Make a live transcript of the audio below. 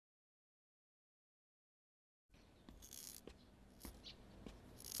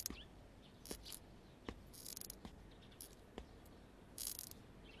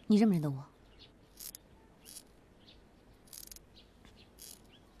你认不认得我？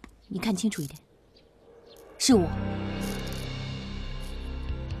你看清楚一点，是我。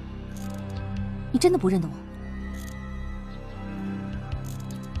你真的不认得我？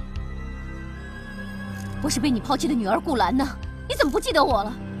我是被你抛弃的女儿顾岚呢，你怎么不记得我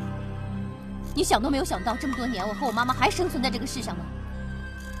了？你想都没有想到，这么多年我和我妈妈还生存在这个世上吗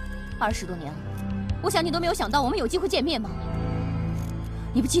？20多年了，我想你都没有想到我们有机会见面吗？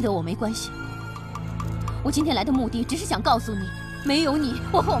你不记得我没关系。我今天来的目的只是想告诉你，没有你，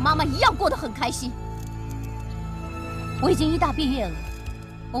我和我妈妈一样过得很开心。我已经医大毕业了，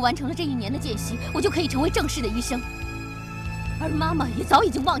我完成了这1年的见习，我就可以成为正式的医生。而妈妈也早已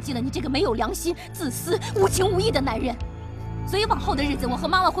经忘记了你这个没有良心、自私、无情无义的男人。所以往后的日子，我和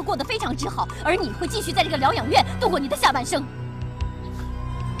妈妈会过得非常之好，而你会继续在这个疗养院度过你的下半生。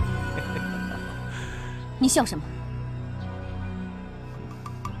你笑什么？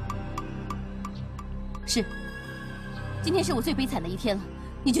是，今天是我最悲惨的一天了，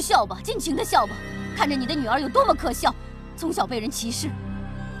你就笑吧，尽情的笑吧，看着你的女儿有多么可笑，从小被人歧视，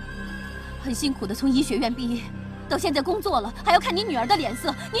很辛苦的从医学院毕业，到现在工作了，还要看你女儿的脸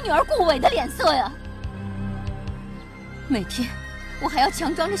色，你女儿顾伟的脸色呀。每天，我还要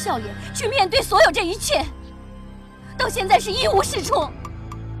强装着笑脸去面对所有这一切，到现在是一无是处。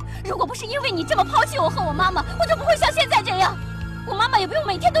如果不是因为你这么抛弃我和我妈妈，我就不会像现在这样。我妈妈也不用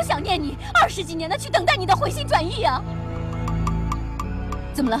每天都想念你，20几年的去等待你的回心转意啊。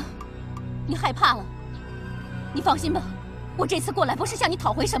怎么了？你害怕了？你放心吧，我这次过来不是向你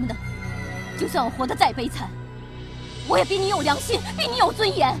讨回什么的。就算我活得再悲惨，我也比你有良心，比你有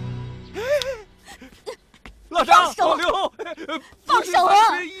尊严。老张，老刘，放手啊！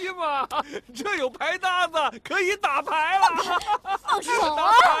学医吗？这有牌搭子，可以打牌了。放手啊！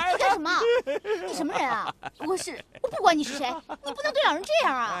你干什么？你什么人啊？我不管你是谁，你不能对老人这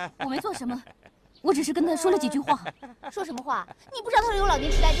样啊！我没做什么，我只是跟他说了几句话。说什么话？你不知道他有老年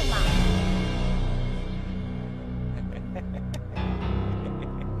痴呆症吗？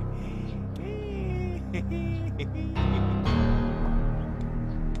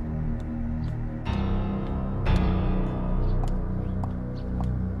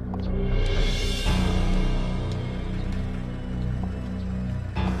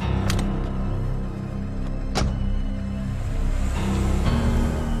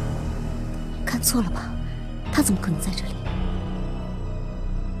看错了吧？他怎么可能在这里？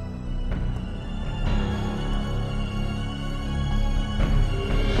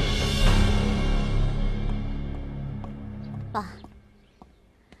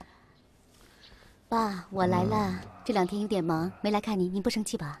爸，我来了。这2天有点忙，没来看你，您不生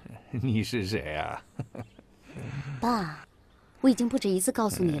气吧？你是谁啊？爸，我已经不止1次告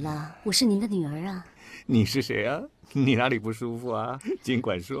诉你了，我是您的女儿啊。你是谁啊？你哪里不舒服啊？尽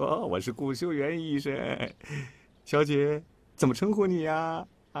管说，我是顾修源医生。小姐，怎么称呼你呀？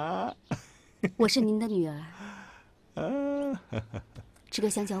啊？我是您的女儿。啊？吃个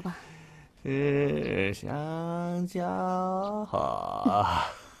香蕉吧。吃香蕉好。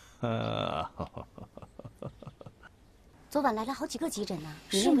昨晚来了好几个急诊呢，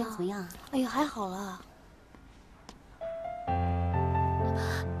你那边怎么样？哎呀，还好啦。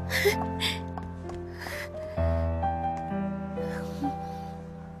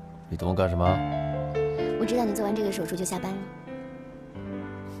你等我干什么？我知道你做完这个手术就下班了。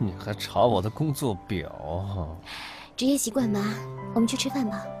你还查我的工作表？职业习惯嘛。我们去吃饭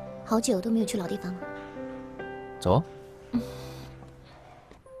吧，好久都没有去老地方了。走。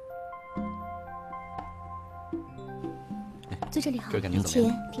坐这里好，这感觉怎么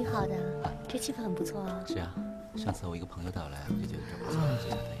样？挺好的，这气氛很不错哦。是啊，上次我一个朋友带我来，我就觉得这不错，所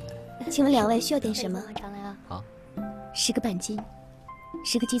以才来。请问2位需要点什么？好，10个板筋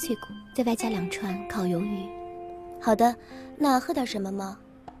，10个鸡脆骨，再外加2串烤鱿鱼。好的，那喝点什么吗？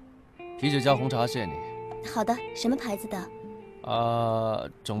啤酒加红茶，谢谢你。好的，什么牌子的？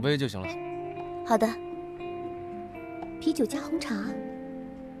整杯就行了。好的。啤酒加红茶？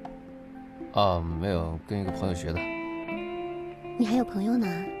没有，跟一个朋友学的。你还有朋友呢？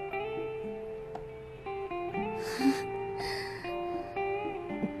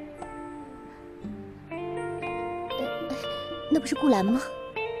那不是顾岚吗？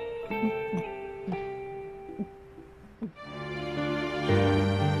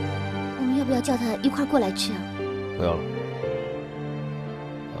我们要不要叫他一块过来吃啊？不要了。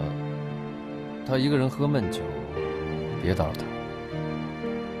他一个人喝闷酒，别打扰他。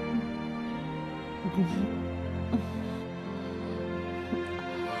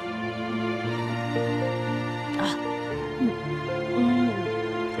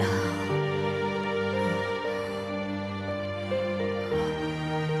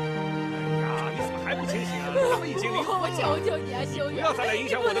求求你啊，修缘！不要再来影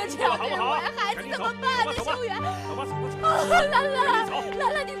响我的工作了，好不好？孩子怎么办呢，修缘？走吧，走吧，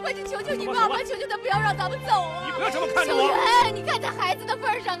兰兰，你快去求求你爸爸，求求他不要让咱们走啊！你不要这么看着我。修缘，你看在孩子的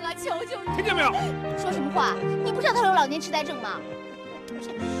份上啊，求求你！听见没有？说什么话？你不知道他有老年痴呆症吗？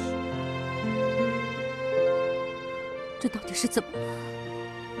这到底是怎么了？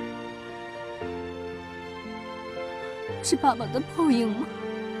是爸爸的报应吗？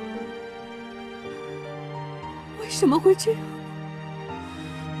为什么会这样？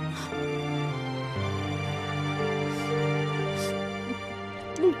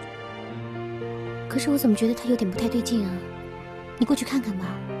可是我怎么觉得他有点不太对劲啊？你过去看看吧。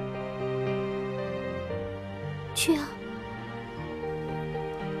去啊！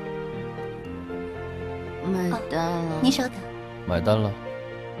买单了。你稍等。买单了，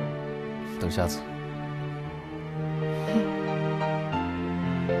等下次。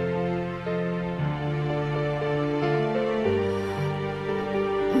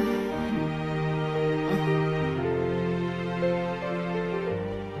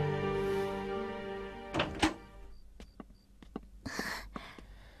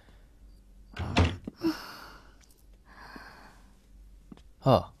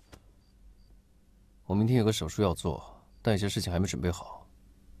啊，我明天有个手术要做，但有些事情还没准备好，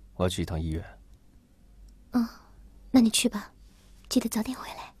我要去一趟医院。嗯，那你去吧，记得早点回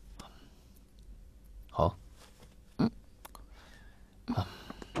来。好。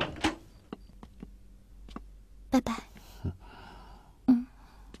拜拜。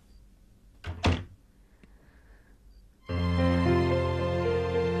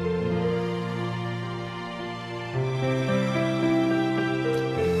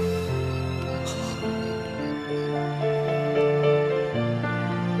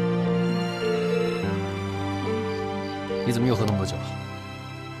你怎么又喝那么多酒了？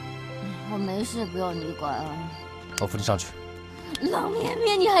我没事，不用你管啊。我扶你上去。冷面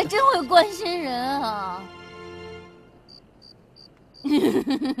面，你还真会关心人啊！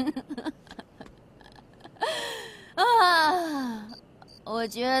啊，我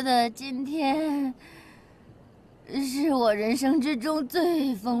觉得今天是我人生之中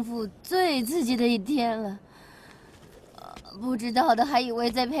最丰富、最刺激的一天了。不知道的还以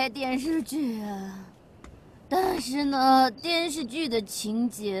为在拍电视剧啊。但是呢，电视剧的情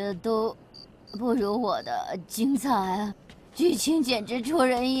节都不如我的精彩啊，剧情简直出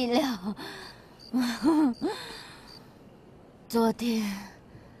人意料。昨天，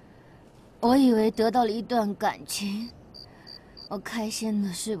我以为得到了一段感情，我开心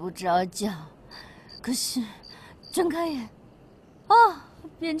的睡不着觉，可是睁开眼，啊，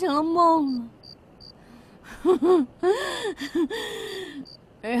变成了梦了。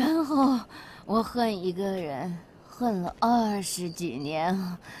然后我恨一个人，恨了20几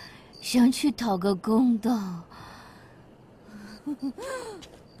年，想去讨个公道。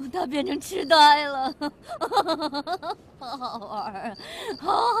他变成痴呆了，好好玩啊，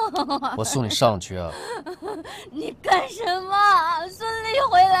好好玩。我送你上去啊！你干什么？孙俪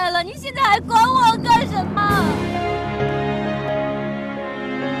回来了，你现在还管我干什么？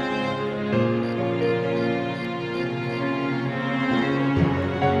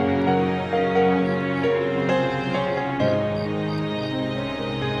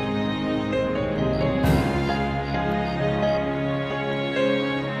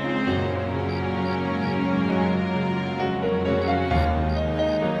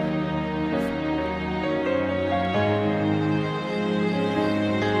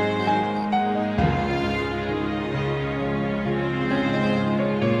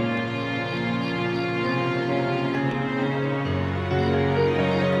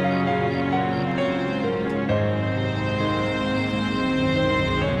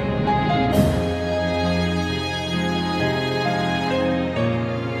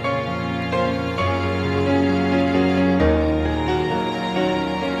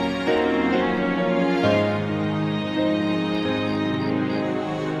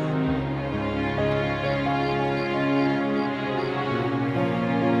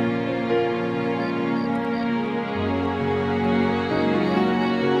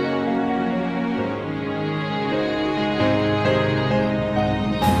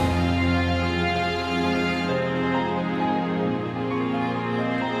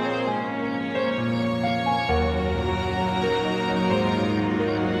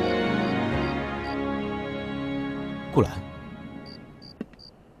顾岚，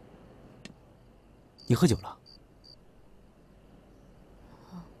你喝酒了？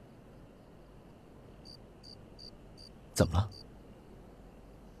怎么了？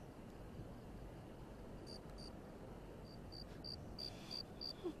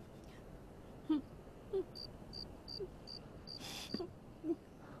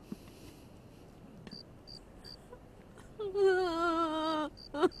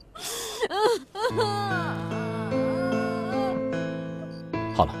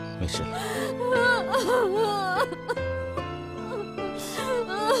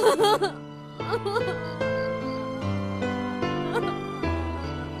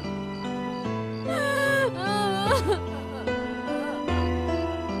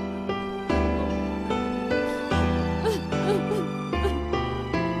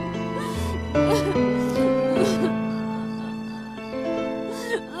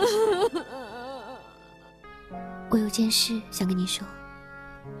我有件事想跟你说。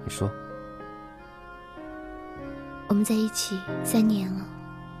你说。我们在一起3年了，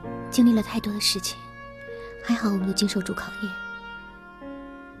经历了太多的事情，还好我们都经受住考验。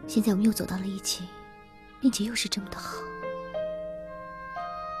现在我们又走到了一起，并且又是这么的好。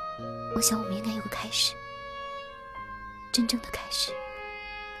我想我们应该有个开始，真正的开始。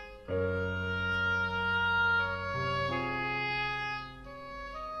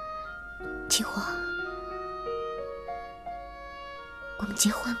秦火，我们结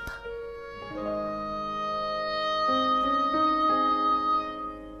婚吧。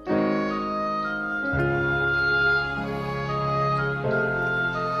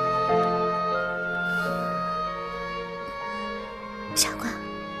傻瓜，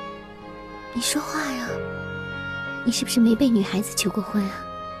你说话呀！你是不是没被女孩子求过婚啊？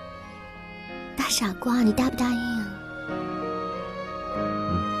大傻瓜，你答不答应啊？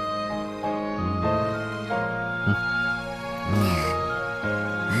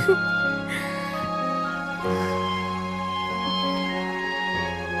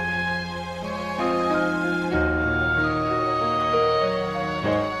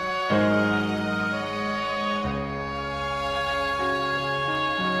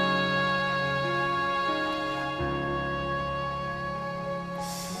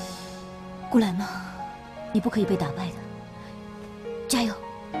顾岚吗？你不可以被打败的，加油！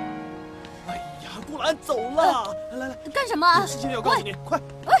哎呀，顾岚走了！来来，干什么？有事情要告诉你，快！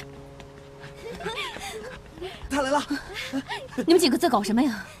他来了！你们几个在搞什么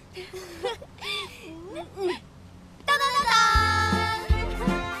呀？当当当当！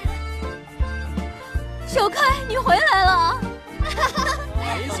小开，你回来了！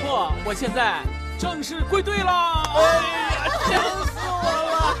没错，我现在正式归队了！哎呀，想死我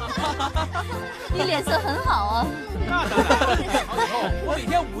了！你脸色很好啊。那当然，好以后我每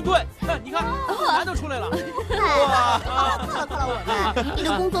天5顿。你看，顾岚都出来了。哇！靠了我们，你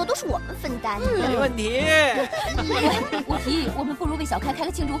的工作都是我们分担的。没问题。我提议，我们不如为小开开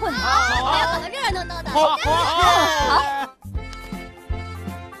个庆祝会。好，我要搞得热热闹闹的。好。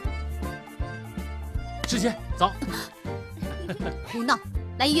师姐，走。胡闹！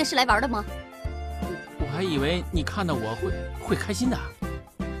来医院是来玩的吗？我还以为你看到我会开心的。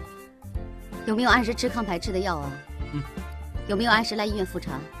有没有按时吃抗排斥的药啊？有没有按时来医院复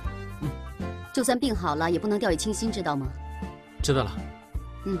查？就算病好了，也不能掉以轻心，知道吗？知道了。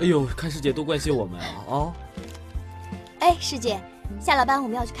哎呦，看师姐多关心我们啊！哎，师姐，下了班我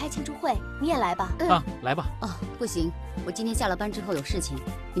们要去开庆祝会，你也来吧。来吧。哦，不行，我今天下了班之后有事情，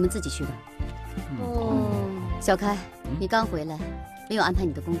你们自己去吧。小开，你刚回来，没有安排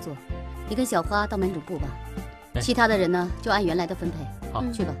你的工作，你跟小花到门主部吧。其他的人呢，就按原来的分配。好，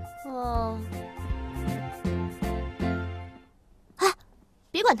去吧。哎，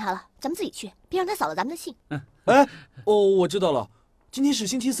别管他了，咱们自己去，别让他扫了咱们的兴。哎，我知道了，今天是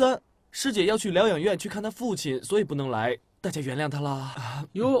星期3，师姐要去疗养院去看她父亲，所以不能来，大家原谅她啦。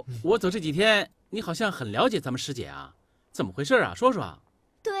哟，我走这几天，你好像很了解咱们师姐啊，怎么回事啊？说说。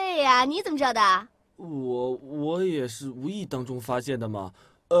对呀，你怎么知道的？我也是无意当中发现的嘛。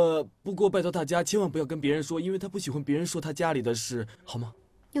不过拜托大家千万不要跟别人说，因为他不喜欢别人说他家里的事，好吗？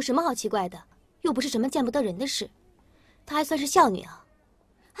有什么好奇怪的？又不是什么见不得人的事。她还算是孝女啊。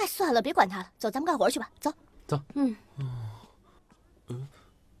哎，算了，别管他了，走，咱们干活去吧，走。走。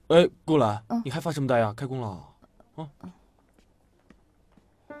哎，顾岚，你还发什么呆呀？开工了。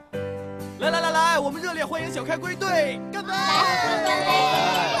来，我们热烈欢迎小开归队，干杯！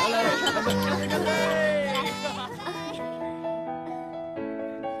干杯！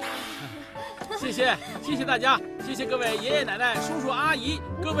谢谢大家，谢谢各位爷爷奶奶、叔叔阿姨、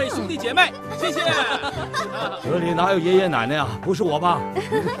各位兄弟姐妹，谢谢。这里哪有爷爷奶奶啊？不是我吧？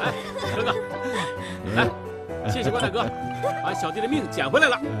来，哥哥，来，谢谢关大哥，把小弟的命捡回来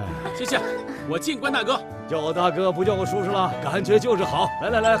了，谢谢。我敬关大哥，叫我大哥不叫我叔叔了，感觉就是好。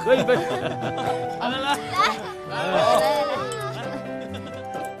来，喝一杯。来，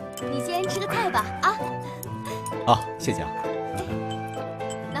你先吃个菜吧啊。谢谢啊。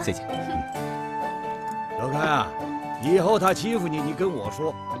谢谢。小开啊，以后他欺负你，你跟我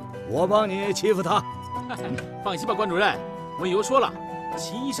说，我帮你欺负他。放心吧，关主任，我以后说了，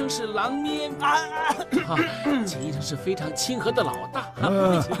秦医生是狼面秦医生是非常亲和的老大。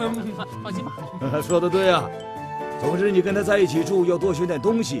放心吧。说得对啊，总之，你跟他在一起住，要多学点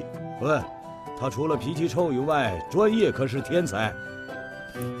东西。喂，他除了脾气臭以外，专业可是天才。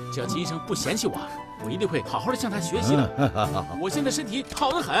只要秦医生不嫌弃我一定会好好的向他学习的。我现在身体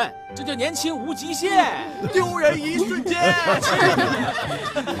好得很，这叫年轻无极限，丢人一瞬间。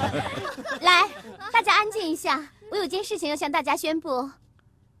来，大家安静一下，我有件事情要向大家宣布，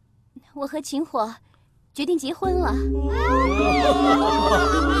我和秦火决定结婚了。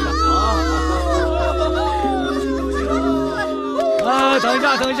啊，等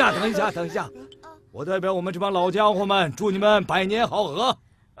一下！我代表我们这帮老家伙们，祝你们百年好合。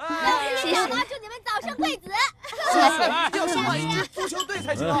谢谢，祝你们早生贵子。谢谢，要申请一支足球队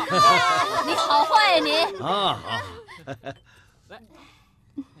才行。你好坏呀你！啊，好。来，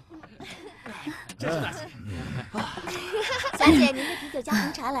这是哪？小姐，您的啤酒加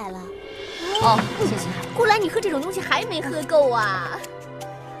红茶来了。哦，谢谢。顾岚，你喝这种东西还没喝够啊！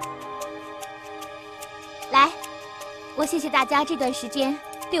来，我谢谢大家这段时间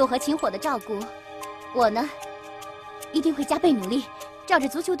对我和秦火的照顾，我呢，一定会加倍努力，照着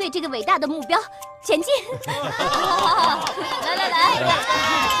足球队这个伟大的目标前进。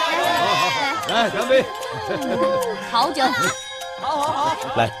来，干杯！好酒。好，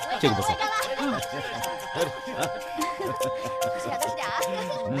来，这个不错。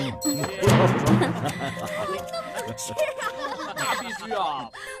那必须啊！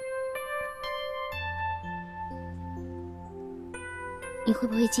你会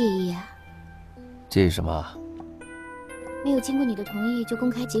不会介意啊？介意什么？没有经过你的同意就公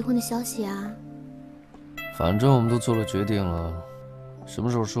开结婚的消息啊？反正我们都做了决定了，什么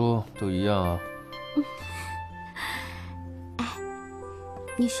时候说都一样啊。哎，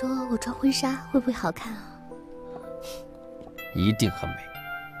你说我穿婚纱会不会好看啊？一定很美。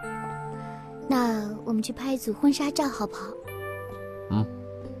那我们去拍一组婚纱照好不好？嗯。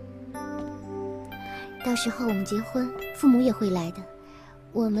到时候我们结婚，父母也会来的，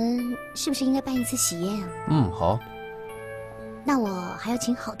我们是不是应该办一次喜宴啊？嗯，好。那我还要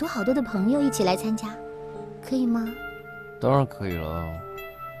请好多的朋友一起来参加，可以吗？当然可以了。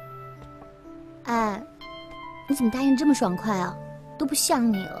哎，你怎么答应这么爽快啊？都不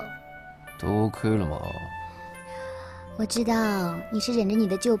像你了。都 OK 了吗？我知道你是忍着你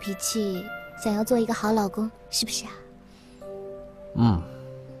的旧脾气，想要做一个好老公，是不是啊？嗯。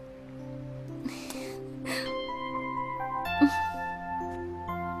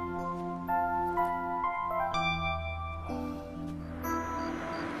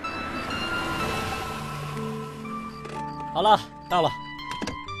好了，到了。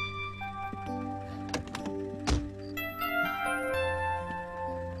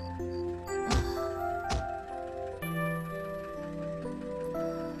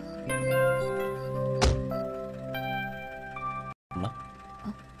怎么了？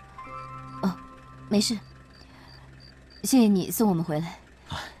哦，没事。谢谢你送我们回来。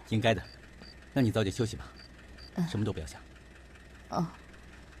啊，应该的。那你早点休息吧，什么都不要想。哦。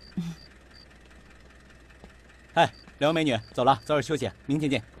哎，两位美女，走了，早点休息，明天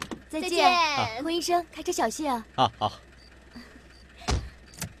见。再见，温医生，开车小心啊。啊，好。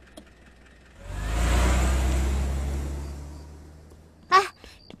哎，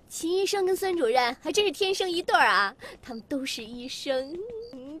秦医生跟孙主任还真是天生一对儿啊！他们都是医生，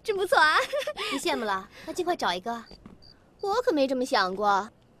真不错啊！你羡慕了？那尽快找一个。我可没这么想过。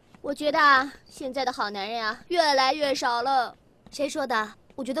我觉得啊，现在的好男人啊，越来越少了。谁说的？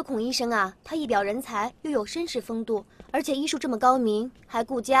我觉得孔医生啊，他一表人才，又有绅士风度，而且医术这么高明，还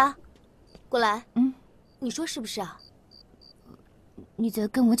顾家。过来，你说是不是啊？你在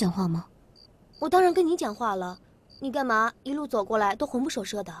跟我讲话吗？我当然跟你讲话了。你干嘛一路走过来都魂不守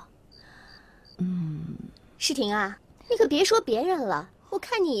舍的？诗婷啊，你可别说别人了，我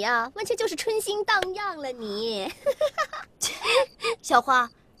看你呀，完全就是春心荡漾了你。小花，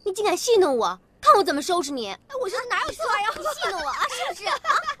你竟敢戏弄我！看我怎么收拾你！我说哪有错呀？你戏弄我啊，是不是？啊，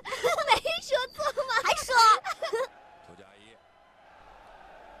我没说错吗？还说？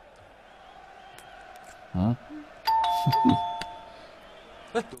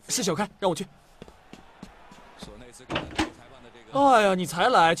哎，是小开，让我去。哎呀，你才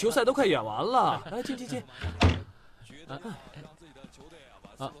来，球赛都快演完了。来，进。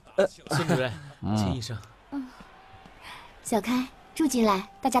孙主任，秦医生。小开，住进来，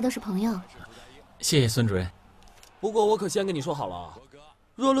大家都是朋友。谢谢孙主任。不过我可先跟你说好了啊，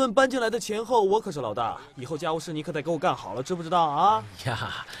若论搬进来的前后，我可是老大，以后家务事你可得给我干好了，知不知道啊？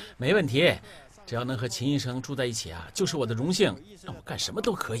呀，没问题，只要能和秦医生住在一起啊，就是我的荣幸，让我干什么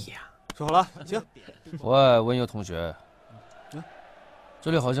都可以啊。说好了，行。喂，温优同学，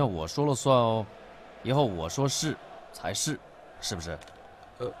这里好像我说了算哦，以后我说是才是，是不是？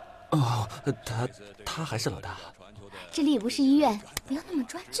他还是老大。这里也不是医院，不要那么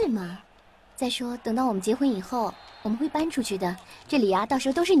专制嘛。再说，等到我们结婚以后，我们会搬出去的，这里啊，到时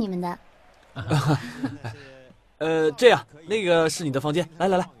候都是你们的。这样，那个是你的房间，来，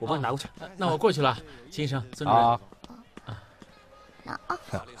我帮你拿过去。那我过去了，秦医生，孙主任。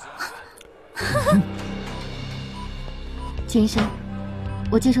秦医生，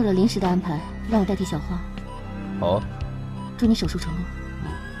我接受了临时的安排，让我代替小花。好啊。祝你手术成功。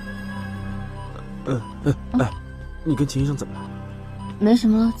你跟秦医生怎么了？没什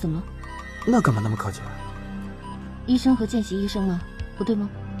么了，怎么了？那干嘛那么客气啊？医生和见习医生吗？不对吗？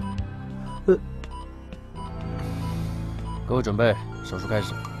各位准备，手术开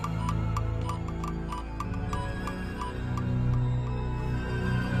始。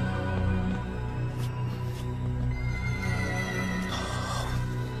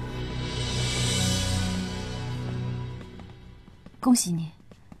恭喜你！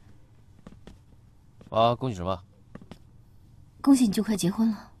啊，恭喜什么？恭喜你就快结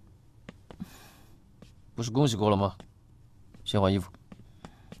婚了。不是恭喜过了吗？先换衣服。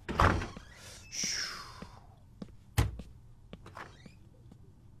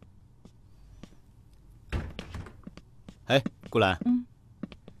哎，顾岚，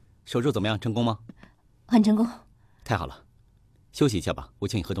手术怎么样？成功吗？很成功。太好了，休息一下吧，我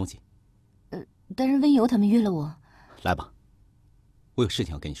请你喝东西。但是温柔他们约了我。来吧，我有事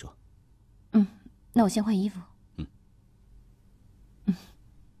情要跟你说。那我先换衣服。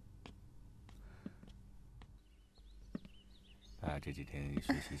这几天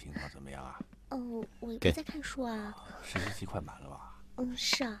学习情况怎么样啊？我也在看书啊。实习期快满了吧？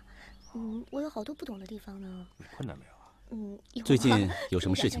是啊。我有好多不懂的地方呢。你困难没有啊？最近有什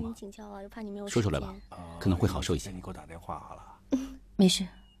么事情吗？请教啊，又怕你没有说出来吧，可能会好受一些。你给我打电话好了。没事。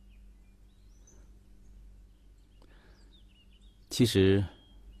其实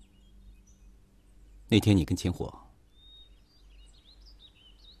那天你跟秦火，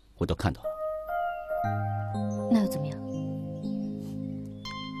我都看到了。那又怎么样？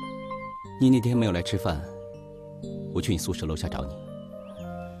你那天没有来吃饭，我去你宿舍楼下找你。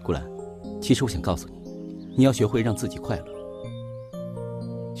顾岚，其实我想告诉你，你要学会让自己快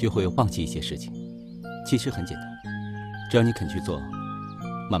乐，学会忘记一些事情。其实很简单，只要你肯去做，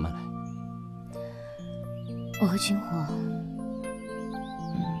慢慢来。我和秦火，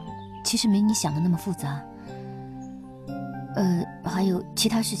其实没你想的那么复杂。还有其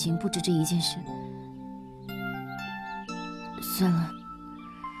他事情不止这一件事。算了，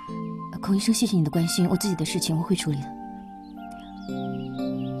孔医生，谢谢你的关心，我自己的事情我会处理的。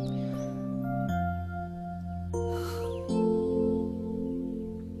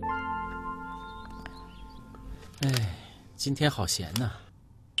今天好闲呐。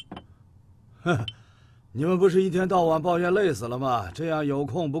哼，你们不是一天到晚抱怨累死了吗？这样有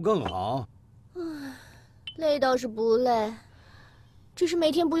空不更好？累倒是不累，只是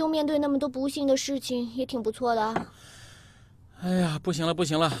每天不用面对那么多不幸的事情，也挺不错的。哎呀，不行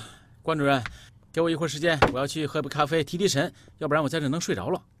了，关主任，给我一会儿时间，我要去喝杯咖啡提神，要不然我在这能睡着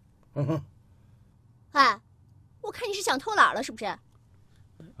了。哎，我看你是想偷懒了是不是？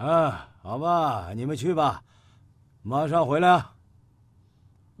好吧，你们去吧，马上回来啊。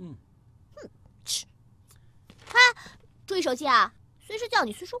注意手气啊，随时叫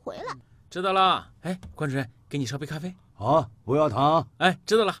你随时回来。知道了。哎，关主任，给你烧杯咖啡。好，不要糖。哎，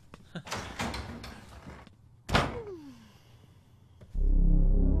知道了。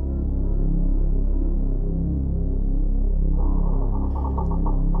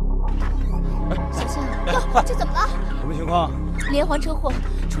小夏，哟，这怎么了？什么情况？连环车祸，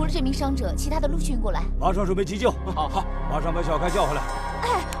除了这名伤者，其他的陆续运过来。马上准备急救。好，马上把小开叫回来。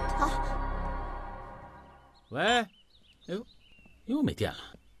哎，好。喂，哎呦，又没电了。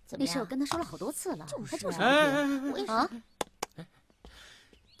没事，我跟他说了好多次了，他就是没电。啊！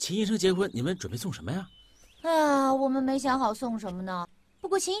秦医生结婚，你们准备送什么呀？哎呀，我们没想好送什么呢。不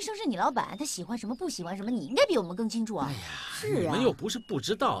过秦医生是你老板，他喜欢什么不喜欢什么，你应该比我们更清楚啊。哎呀，是啊，你们又不是不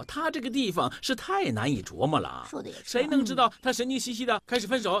知道，他这个地方是太难以琢磨了。说的也是。谁能知道他神经兮兮的开始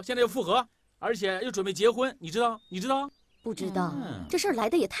分手，现在又复合，而且又准备结婚？你知道？不知道，这事儿来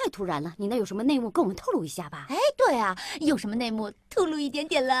的也太突然了。你那有什么内幕，跟我们透露一下吧？哎，对啊，有什么内幕，透露一点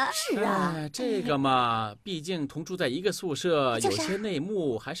点了。是啊，这个嘛，毕竟同住在一个宿舍，有些内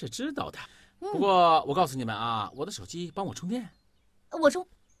幕还是知道的。不过我告诉你们啊，我的手机帮我充电。我充，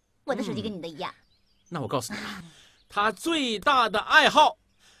我的手机跟你的一样。那我告诉你啊，他最大的爱好，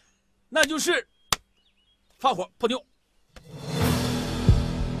那就是发火泼妞。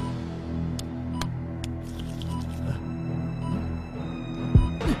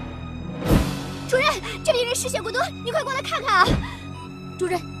主任，这里人失血过多，你快过来看看啊！主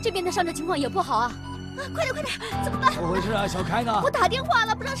任，这边的伤者情况也不好啊。啊，快点快点，怎么办？怎么回事啊？小开呢？我打电话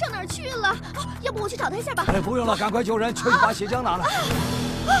了，不知道上哪儿去了。要不我去找他一下吧？哎，不用了，赶快救人！去把血浆拿来。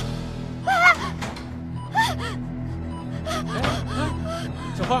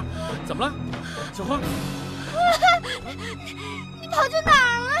小花，怎么了？小花，你跑去哪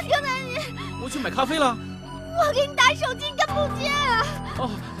儿了？刚才你……我去买咖啡了。我给你打手机，你干嘛不接啊？哦，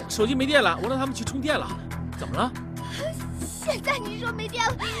手机没电了，我让他们去充电了。怎么了？现在你说没电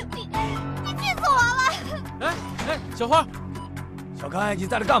了，你气死我了！哎，小花，小开，你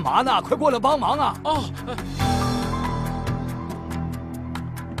在这干嘛呢？快过来帮忙啊！哦。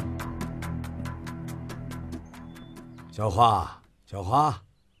小花，小花，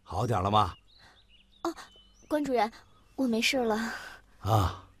好点了吗？哦，关主任，我没事了。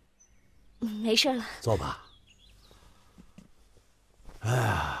啊，没事了。坐吧。哎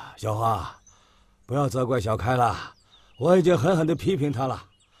呀，小花，不要责怪小开了，我已经狠狠地批评他了。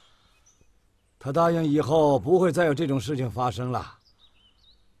他答应以后不会再有这种事情发生了。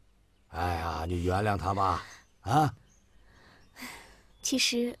哎呀，你原谅他吧，啊？其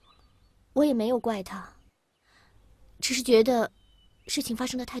实，我也没有怪他，只是觉得事情发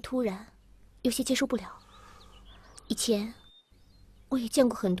生的太突然，有些接受不了。以前，我也见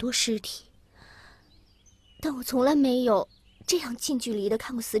过很多尸体，但我从来没有这样近距离的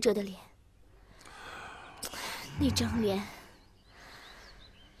看过死者的脸。那张脸，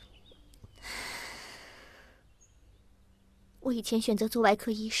我以前选择做外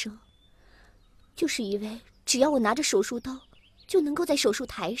科医生，就是以为只要我拿着手术刀，就能够在手术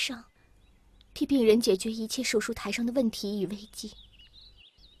台上替病人解决一切手术台上的问题与危机，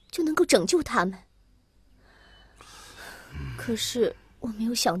就能够拯救他们。可是我没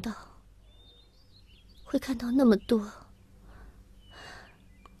有想到会看到那么多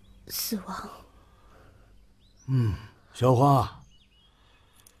死亡。小花，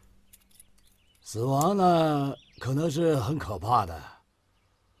死亡呢，可能是很可怕的。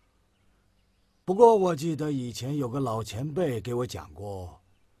不过我记得以前有个老前辈给我讲过，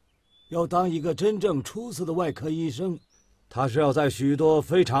要当一个真正出色的外科医生，他是要在许多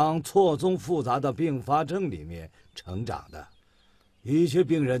非常错综复杂的并发症里面成长的，一切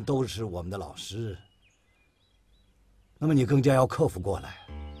病人都是我们的老师。那么你更加要克服过来，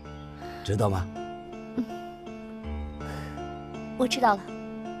知道吗？我知道了。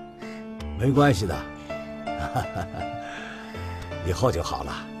没关系的，以后就好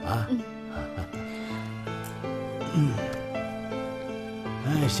了啊。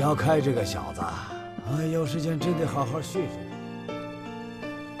哎，小开这个小子，哎，有时间真得好好训训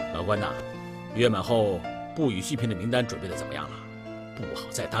他。老关呐，约满后不予续聘的名单准备的怎么样了？不好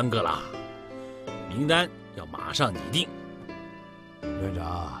再耽搁了，名单要马上拟定。院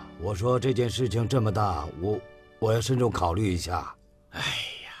长，我说这件事情这么大，我要慎重考虑一下。哎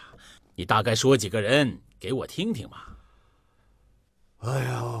呀，你大概说几个人给我听听嘛。哎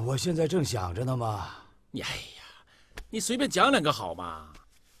呀，我现在正想着呢嘛。哎呀，你随便讲两个好吗？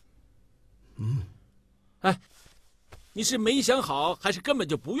哎，你是没想好，还是根本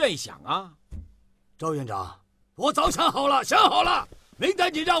就不愿意想啊？赵院长，我早想好了，名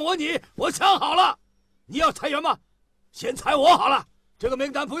单你让我拟，我想好了。你要裁员吗？先裁我好了，这个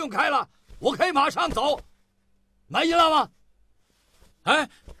名单不用开了，我可以马上走。满意了吗？哎，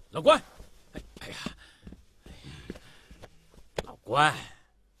老关，哎呀，老关，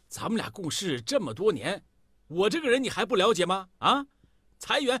咱们俩共事这么多年，我这个人你还不了解吗？啊，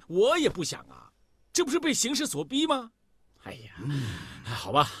裁员我也不想啊，这不是被形势所逼吗？哎呀，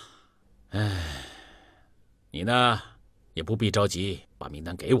好吧，哎，你呢也不必着急把名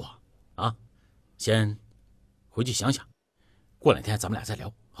单给我啊，先回去想想，过2天咱们俩再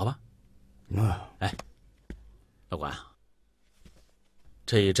聊，好吧？哎，老关，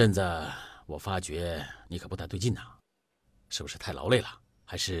这一阵子我发觉你可不太对劲呐，是不是太劳累了，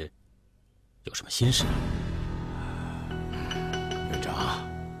还是有什么心事啊？院长，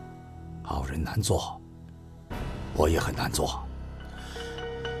好人难做，我也很难做。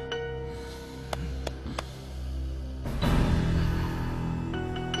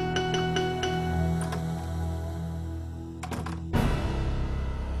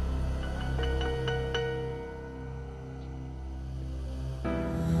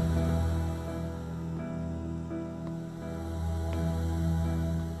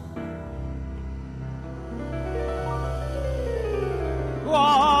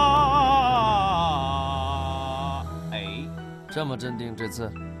这么镇定，这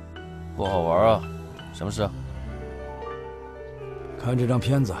次不好玩啊？什么事啊？看这张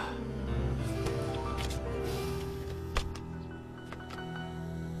片子，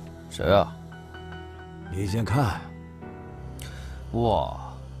谁啊？你先看。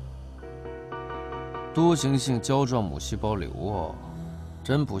哇，多形性胶状母细胞瘤啊，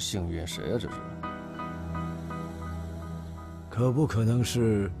真不幸运，谁呀这是？可不可能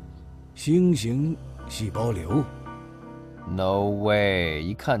是星形细胞瘤 ？No way，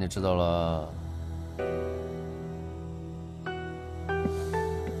 一看就知道了。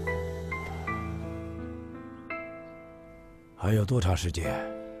还有多长时间？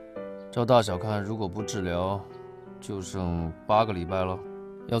照大小看，如果不治疗，就剩8个礼拜了。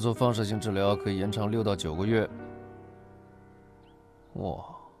要做放射性治疗，可以延长6到9个月。哇！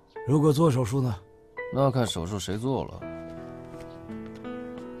如果做手术呢？那看手术谁做了。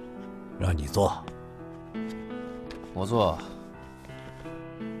让你做。我做。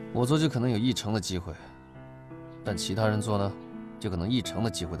我做就可能有1成的机会，但其他人做呢，就可能1成的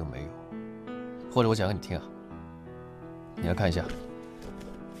机会都没有。或者我讲给你听啊，你来看一下。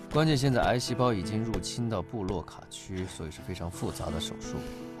关键现在癌细胞已经入侵到布洛卡区，所以是非常复杂的手术。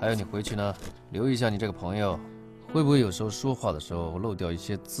还有你回去呢，留意一下你这个朋友，会不会有时候说话的时候漏掉一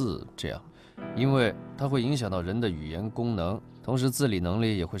些字，这样，因为它会影响到人的语言功能，同时自理能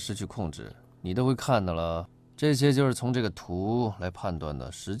力也会失去控制。你都会看的了，这些就是从这个图来判断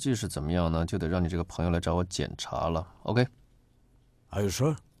的。实际是怎么样呢？就得让你这个朋友来找我检查了。OK？Are you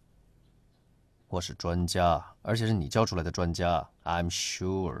sure？我是专家，而且是你教出来的专家。I'm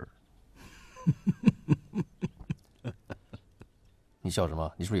sure 。你笑什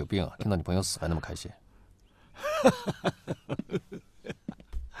么？你是不是有病啊？听到你朋友死还那么开心？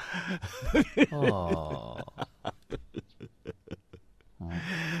哦。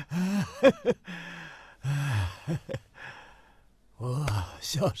我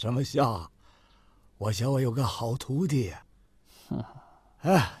笑什么笑？我想我有个好徒弟。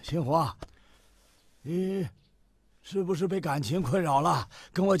哎，秦火，你是不是被感情困扰了？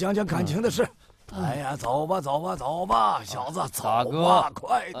跟我讲讲感情的事。哎呀，走吧，走吧，走吧，小子，走吧，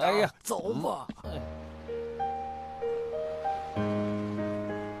快点！哎呀，走吧。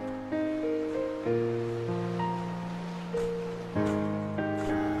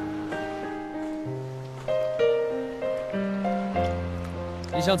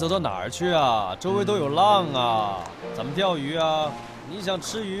你想走到哪儿去啊？周围都有浪啊，怎么钓鱼啊？你想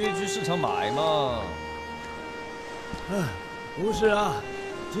吃鱼去市场买吗？不是啊，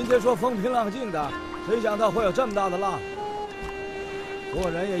今天说风平浪静的，谁想到会有这么大的浪？做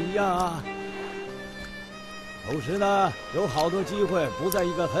人也一样啊。有时呢，有好多机会不在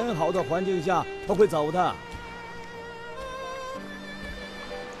一个很好的环境下，他会走的。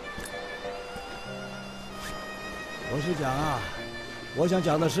我是讲啊，我想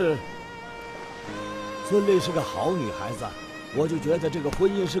讲的是，孙俪是个好女孩子，我就觉得这个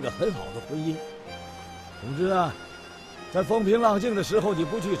婚姻是个很好的婚姻。总之啊，在风平浪静的时候你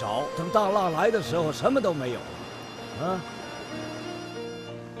不去找，等大浪来的时候什么都没有了，啊！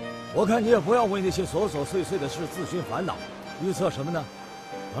我看你也不要为那些琐琐碎碎的事自寻烦恼，预测什么呢？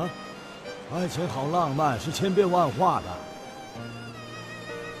啊，爱情好浪漫，是千变万化的。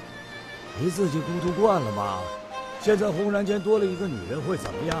你自己孤独惯了吗？现在忽然间多了一个女人会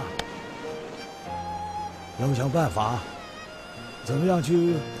怎么样？要想办法，怎么样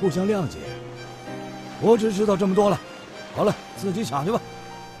去互相谅解。我只知道这么多了。好了，自己想去吧。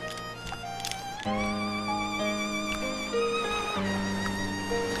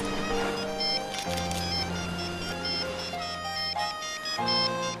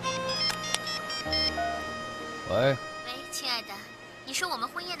喂，亲爱的，你说我们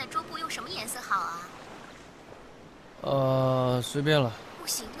婚宴的桌布用什么颜色好啊？随便了。不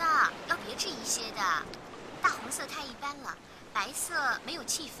行的，要别致一些的。大红色太一般了，白色没有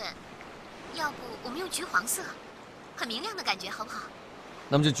气氛。要不我们用橘黄色，很明亮的感觉，好不好？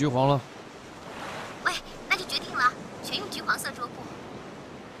那么就橘黄了。喂，那就决定了，全用橘黄色桌布。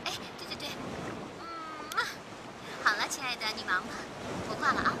哎，对，好了，亲爱的，你忙吧，我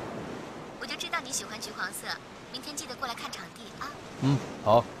挂了啊。我就知道你喜欢橘黄色，明天记得过来看场地啊。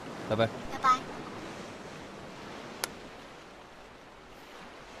好，拜拜。拜拜。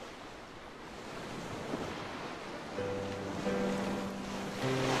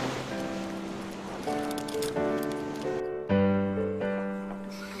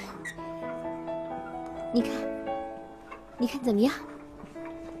你看怎么样？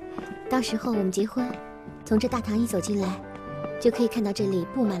到时候我们结婚，从这大堂一走进来，就可以看到这里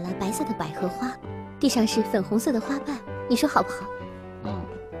布满了白色的百合花，地上是粉红色的花瓣，你说好不好？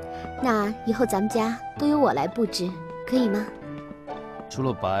那以后咱们家都由我来布置，可以吗？除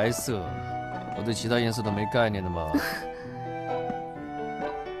了白色，我对其他颜色都没概念的嘛。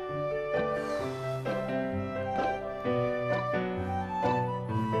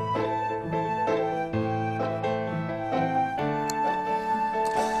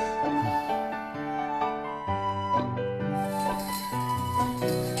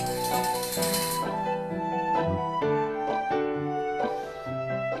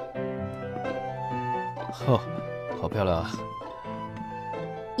漂亮啊！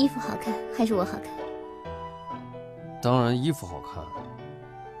衣服好看还是我好看？当然衣服好看，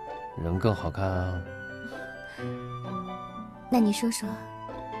人更好看啊。那你说说，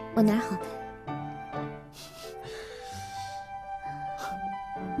我哪儿好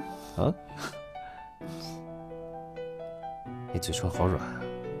看？啊？你嘴唇好软，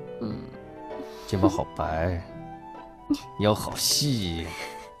肩膀好白，腰好细，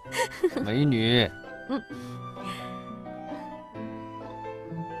美女。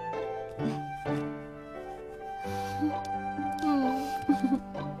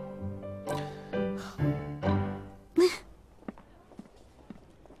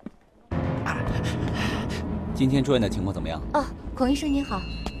今天住院的情况怎么样？哦，孔医生您好。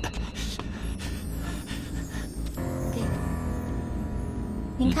给，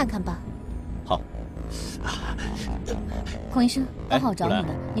您看看吧。好。孔医生，刚好找你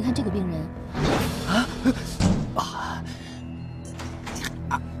的。你看这个病人。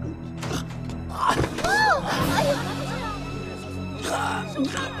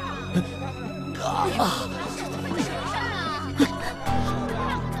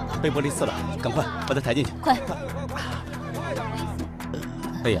被玻璃刺了，赶快把他抬进去！快！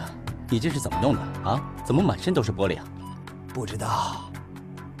哎呀，你这是怎么弄的啊？怎么满身都是玻璃啊？不知道，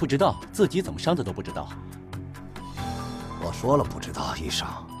不知道自己怎么伤的都不知道。我说了不知道，医生，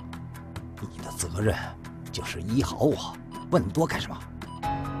你的责任就是医好我，问那么多干什么？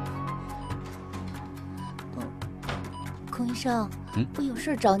孔医生，我有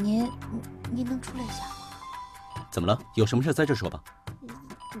事找您，您能出来一下吗？怎么了？有什么事在这说吧。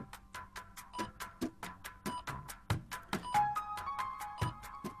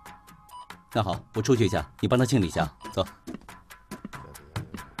那好，我出去一下，你帮他清理一下。走。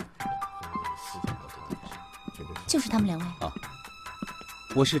就是他们两位。啊，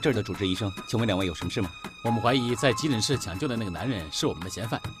我是这儿的主治医生，请问两位有什么事吗？我们怀疑在急诊室抢救的那个男人是我们的嫌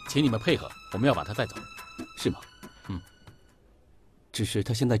犯，请你们配合，我们要把他带走。是吗？只是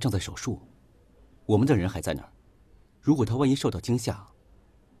他现在正在手术，我们的人还在那儿。如果他万一受到惊吓，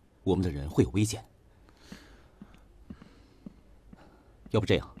我们的人会有危险。要不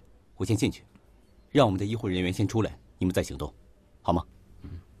这样，我先进去，让我们的医护人员先出来，你们再行动，好吗？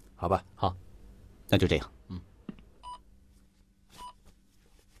好吧，好，那就这样。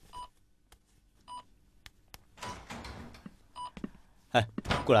哎，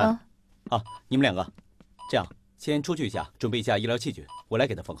顾岚，好，你们两个，这样先出去一下，准备一下医疗器具，我来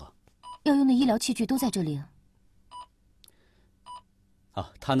给他缝合。要用的医疗器具都在这里啊。啊，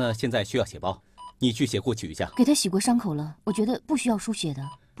他呢现在需要血包，你去血库取一下。给他洗过伤口了，我觉得不需要输血的，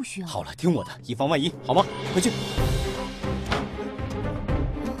不需要。好了，听我的，以防万一，好吗？快去！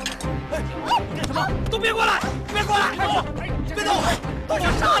干什么？都别过来！别过来！别动！都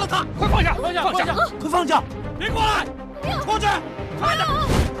想杀了他！快放下！放下！放下！快放下！别过来！出去！快点！哎呀！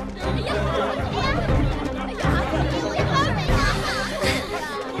哎呀！我要放开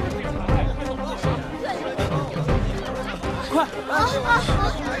他！快！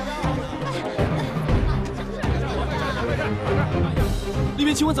里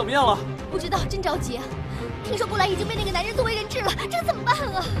面情况怎么样了？不知道，真着急啊！听说顾岚已经被那个男人作为人质了，这怎么办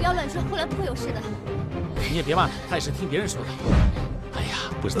啊？不要乱说，顾岚不会有事的。你也别骂他，他也是听别人说的。哎呀，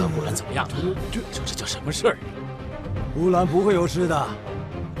不知道顾岚怎么样了？说这叫什么事儿？顾岚不会有事的，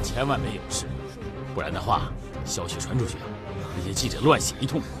千万别有事，不然的话，消息传出去，那些记者乱写一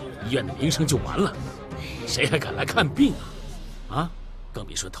通，医院的名声就完了，谁还敢来看病啊？啊，更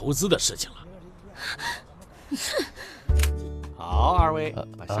别说投资的事情了。好，二位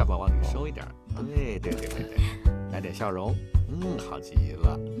把下巴往里收一点，对，来点笑容，好极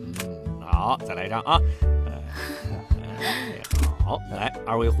了，好，再来一张啊，好，来，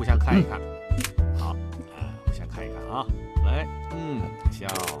二位互相看一看，好，互相看一看啊，来，笑，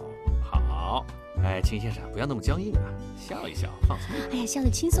好，哎，秦先生不要那么僵硬啊，笑一笑，放松。哎呀，笑得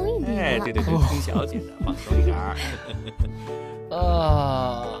轻松一点了。哎，对，听小姐的，放松一点。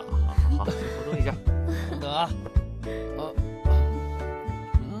好，先活动一下，等啊。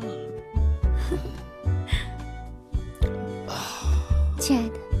亲爱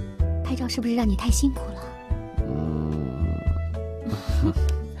的，拍照是不是让你太辛苦了？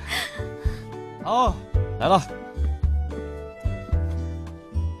好，来了。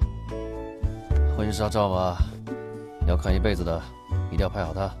婚纱照嘛，要看一辈子的，一定要拍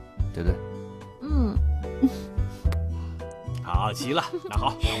好它，对不对？好极了，那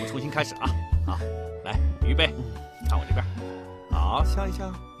好，让我们重新开始啊！好，来，预备，看我这边，好，笑一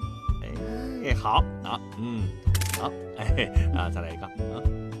笑，哎，好啊，好，再来一个，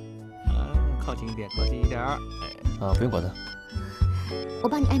靠近一点，不用管它。我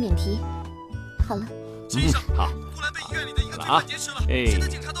帮你按点题。好了，秦医生，好，顾岚被医院里的一个罪犯劫持了，现在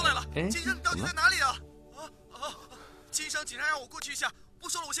警察都来了。秦医生，你到底在哪里啊？秦医生，警察让我过去一下，不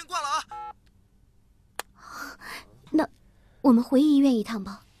说了，我先挂了啊。那我们回医院一趟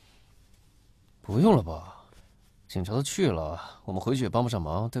吧。不用了吧，警察都去了，我们回去也帮不上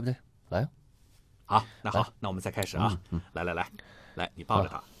忙，对不对？来。好，那好，那我们再开始啊！来，你抱着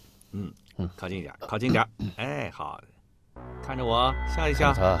他，靠近一点，靠近一点，哎，好，看着我，笑一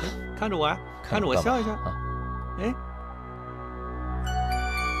笑，看着我呀，看着我笑一笑，哎，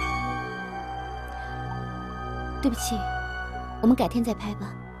对不起，我们改天再拍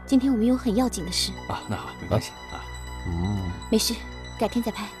吧，今天我们有很要紧的事。啊，那好，没关系啊，没事，改天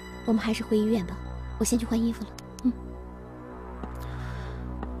再拍，我们还是回医院吧，我先去换衣服了。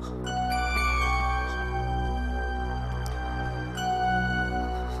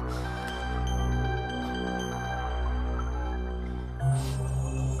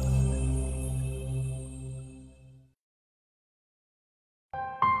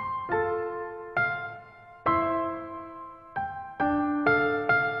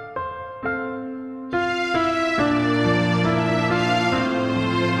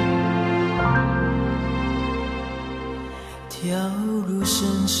跳入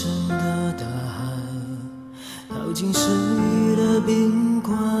深深的大海，逃进失意的冰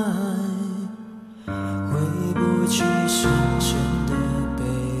块，回不去深深的悲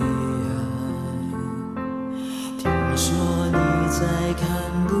哀。听说你在看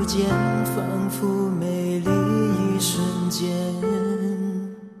不见，仿佛美丽一瞬间。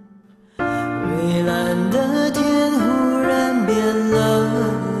蔚蓝的天忽然变了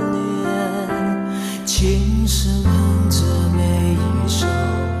脸，轻声哼着每一首，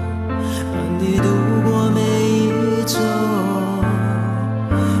伴你度过每一周。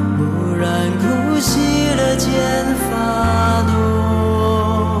忽然哭泣了剑发浓，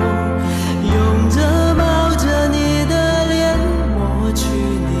用着抱着你的脸，抹去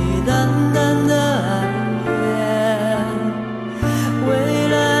你淡淡的爱恋。蔚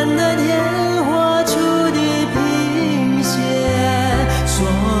蓝的天画出地平线，说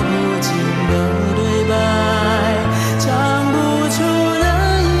不尽的对白，唱不出的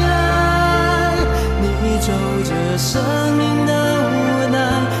依赖。你走着生命的无奈，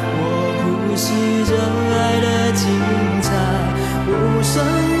我呼吸着爱的精彩，无声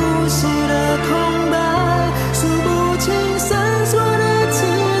无息的空白，数不清闪烁的期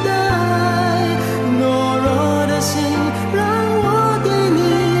待。懦弱的心让我给你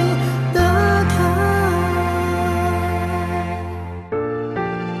打开。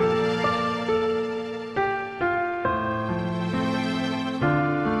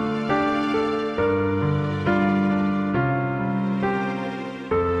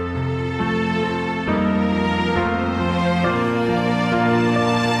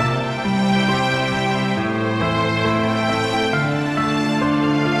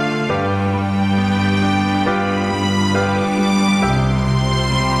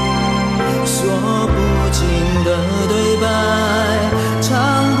说不尽的对白，唱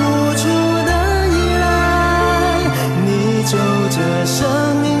不出的依赖。你走着生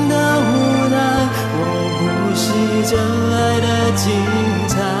命的无奈，我呼吸着爱的精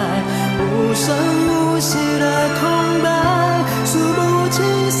彩，无声无息的空白，数不清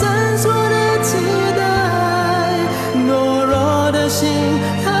闪烁的期待。懦弱的心，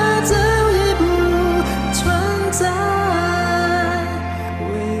它早已不存在。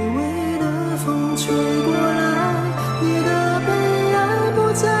微微的风吹过来，你的悲哀不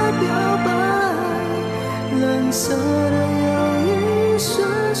再表白，蓝色的忧郁深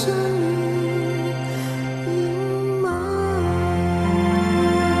深